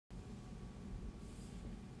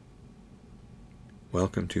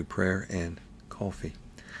Welcome to Prayer and Coffee.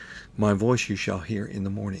 My voice you shall hear in the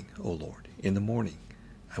morning, O Lord. In the morning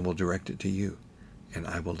I will direct it to you, and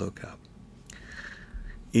I will look up.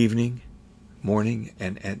 Evening, morning,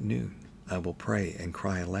 and at noon I will pray and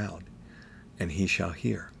cry aloud, and he shall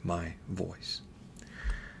hear my voice.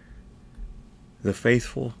 The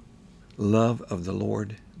faithful love of the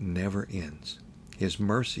Lord never ends. His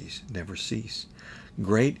mercies never cease.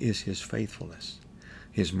 Great is his faithfulness.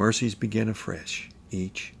 His mercies begin afresh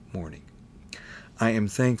each morning. I am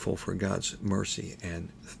thankful for God's mercy and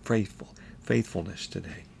faithfulness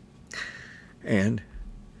today. And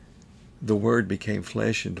the Word became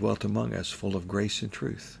flesh and dwelt among us, full of grace and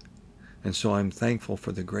truth. And so I'm thankful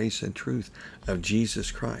for the grace and truth of Jesus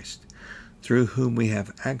Christ, through whom we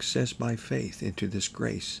have access by faith into this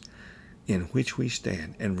grace in which we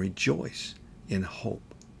stand and rejoice in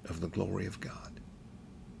hope of the glory of God.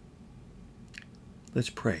 Let's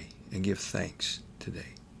pray and give thanks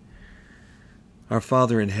today. Our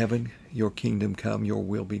Father in heaven, your kingdom come, your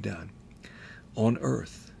will be done, on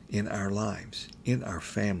earth, in our lives, in our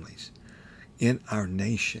families, in our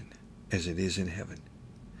nation, as it is in heaven.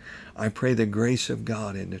 I pray the grace of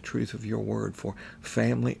God and the truth of your word for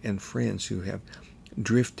family and friends who have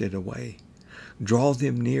drifted away. Draw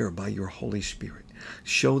them near by your Holy Spirit.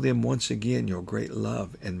 Show them once again your great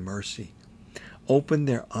love and mercy. Open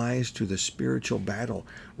their eyes to the spiritual battle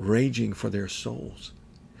raging for their souls.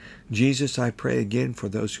 Jesus, I pray again for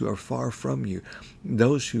those who are far from you,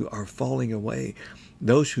 those who are falling away,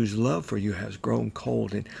 those whose love for you has grown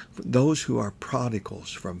cold, and those who are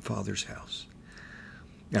prodigals from Father's house.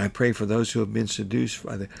 And I pray for those who have been seduced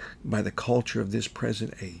by the culture of this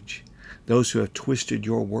present age, those who have twisted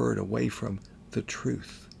your word away from the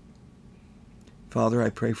truth. Father, I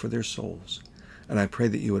pray for their souls. And I pray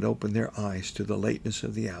that you would open their eyes to the lateness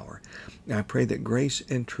of the hour. And I pray that grace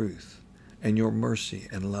and truth and your mercy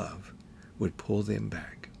and love would pull them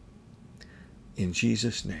back. In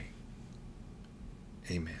Jesus' name,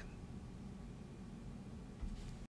 amen.